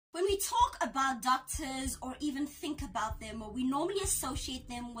we talk about doctors or even think about them, we normally associate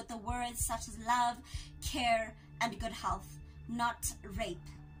them with the words such as love, care, and good health, not rape.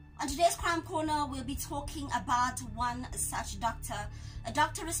 On today's Crime Corner, we'll be talking about one such doctor, a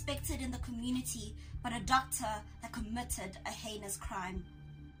doctor respected in the community, but a doctor that committed a heinous crime.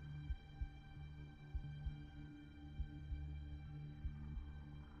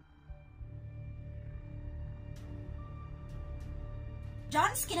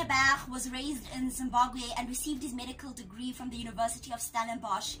 John Schneeberger was raised in Zimbabwe and received his medical degree from the University of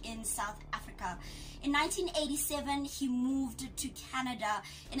Stellenbosch in South Africa. In 1987, he moved to Canada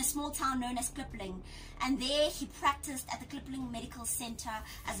in a small town known as Klipling, and there he practiced at the Klipling Medical Center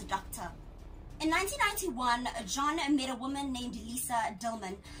as a doctor. In 1991, John met a woman named Lisa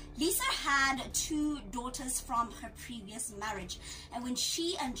Dillman. Lisa had 2 daughters from her previous marriage, and when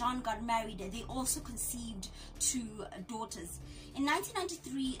she and John got married, they also conceived 2 daughters. In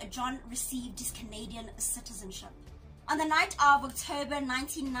 1993, John received his Canadian citizenship. On the night of October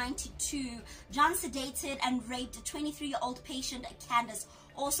 1992, John sedated and raped a 23-year-old patient, Candace,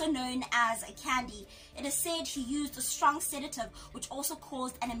 also known as Candy. It is said he used a strong sedative, which also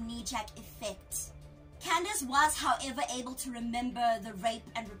caused an amnesiac effect. Candace was, however, able to remember the rape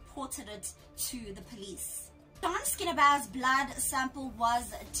and reported it to the police. John Schneeberger's blood sample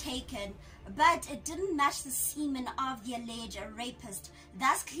was taken, but it didn't match the semen of the alleged rapist,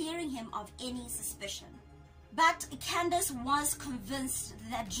 thus clearing him of any suspicion. But Candace was convinced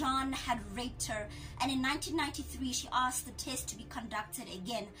that John had raped her, and in 1993 she asked the test to be conducted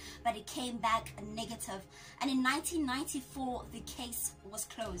again, but it came back negative, and in 1994 the case was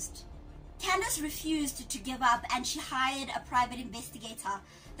closed. Candace refused to give up, and she hired a private investigator.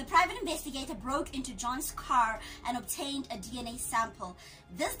 The private investigator broke into John's car and obtained a DNA sample.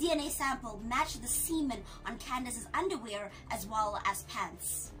 This DNA sample matched the semen on Candace's underwear as well as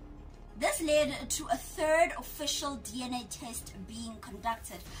pants. This led to a 3rd official DNA test being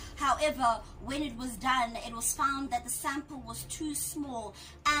conducted. However, when it was done, it was found that the sample was too small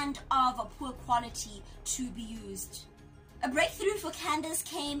and of poor quality to be used. A breakthrough for Candace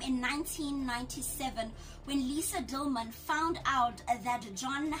came in 1997 when Lisa Dillman found out that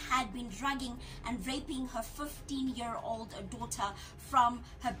John had been drugging and raping her 15-year-old daughter from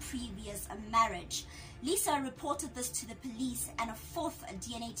her previous marriage. Lisa reported this to the police, and a 4th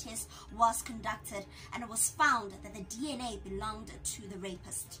DNA test was conducted, and it was found that the DNA belonged to the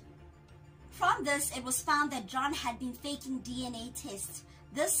rapist. From this, it was found that John had been faking DNA tests.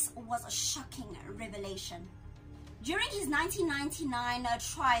 This was a shocking revelation. During his 1999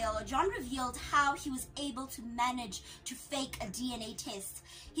 trial, John revealed how he was able to manage to fake a DNA test.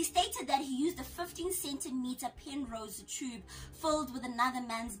 He stated that he used a 15-centimeter Penrose tube filled with another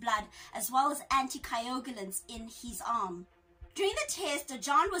man's blood, as well as anticoagulants in his arm. During the test,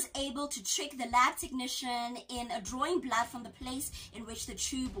 John was able to trick the lab technician in drawing blood from the place in which the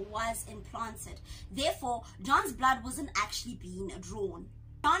tube was implanted. Therefore, John's blood wasn't actually being drawn.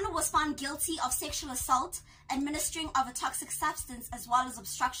 John was found guilty of sexual assault, administering of a toxic substance, as well as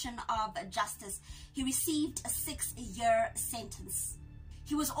obstruction of justice. He received a 6-year sentence.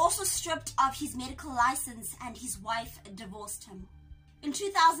 He was also stripped of his medical license, and his wife divorced him. In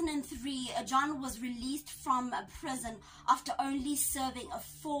 2003, John was released from prison after only serving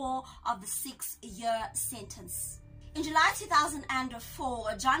 4 of the 6-year sentence. In July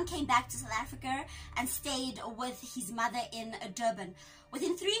 2004, John came back to South Africa and stayed with his mother in Durban.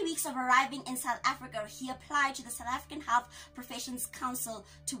 Within 3 weeks of arriving in South Africa, he applied to the South African Health Professions Council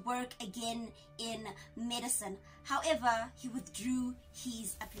to work again in medicine. However, he withdrew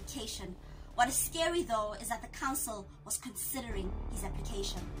his application. What is scary though is that the council was considering his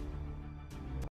application.